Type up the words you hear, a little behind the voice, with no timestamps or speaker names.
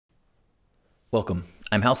Welcome.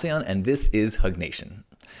 I'm Halcyon, and this is Hug Nation.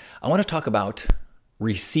 I want to talk about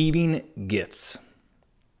receiving gifts.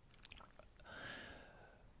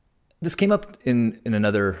 This came up in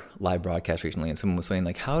another live broadcast recently, and someone was saying,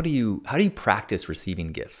 like, how do you practice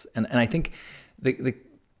receiving gifts? And I think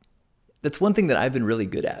that's one thing that I've been really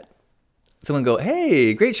good at. Someone go,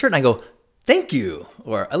 "Hey, great shirt," and I go, "Thank you,"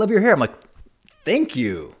 or "I love your hair." I'm like, "Thank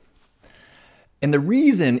you." And the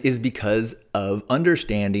reason is because of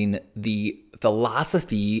understanding the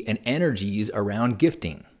philosophy and energies around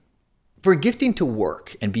gifting. For gifting to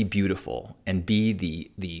work and be beautiful and be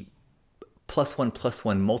the plus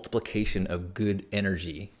one multiplication of good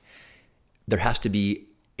energy, there has to be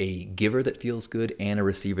a giver that feels good and a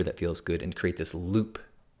receiver that feels good, and create this loop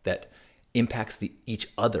that impacts each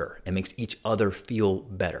other and makes each other feel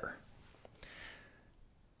better.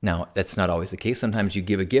 Now, that's not always the case. Sometimes you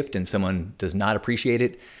give a gift and someone does not appreciate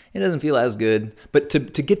it. It doesn't feel as good. But to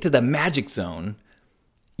get to the magic zone,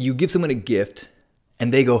 you give someone a gift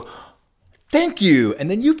and they go, "Thank you." And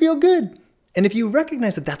then you feel good. And if you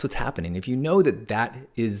recognize that that's what's happening, if you know that that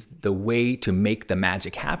is the way to make the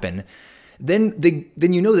magic happen, then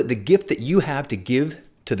you know that the gift that you have to give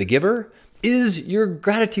to the giver is your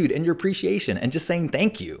gratitude and your appreciation and just saying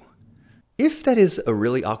thank you. If that is a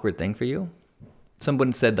really awkward thing for you,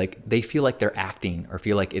 someone said, like, they feel like they're acting, or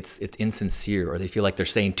feel like it's insincere, or they feel like they're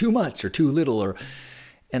saying too much or too little,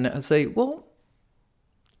 and I say, well,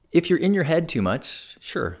 if you're in your head too much,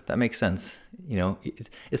 sure, that makes sense. You know,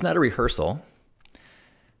 it's not a rehearsal,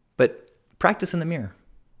 but practice in the mirror.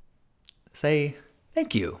 Say,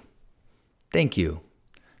 "Thank you, thank you,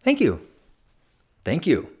 thank you, thank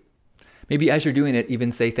you." Maybe as you're doing it,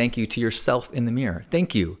 even say thank you to yourself in the mirror.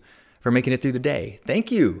 "Thank you for making it through the day.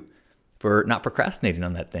 Thank you for not procrastinating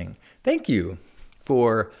on that thing. Thank you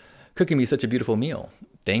for cooking me such a beautiful meal.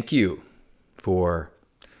 Thank you for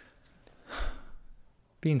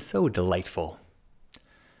being so delightful."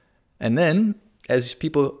 And then, as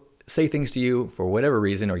people say things to you for whatever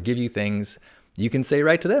reason, or give you things, you can say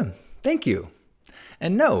right to them, "Thank you."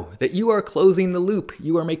 And know that you are closing the loop.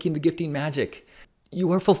 You are making the gifting magic.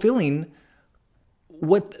 You are fulfilling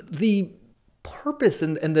what the purpose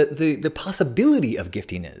and the possibility of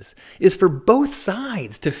gifting is for both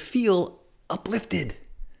sides to feel uplifted.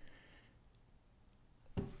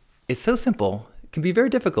 It's so simple. It can be very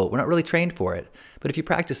difficult. We're not really trained for it. But if you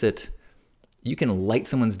practice it, you can light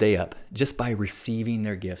someone's day up just by receiving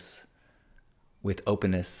their gifts with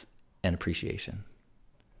openness and appreciation.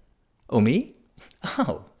 Oh, me?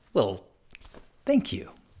 Oh, well, thank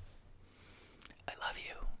you. I love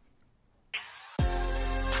you.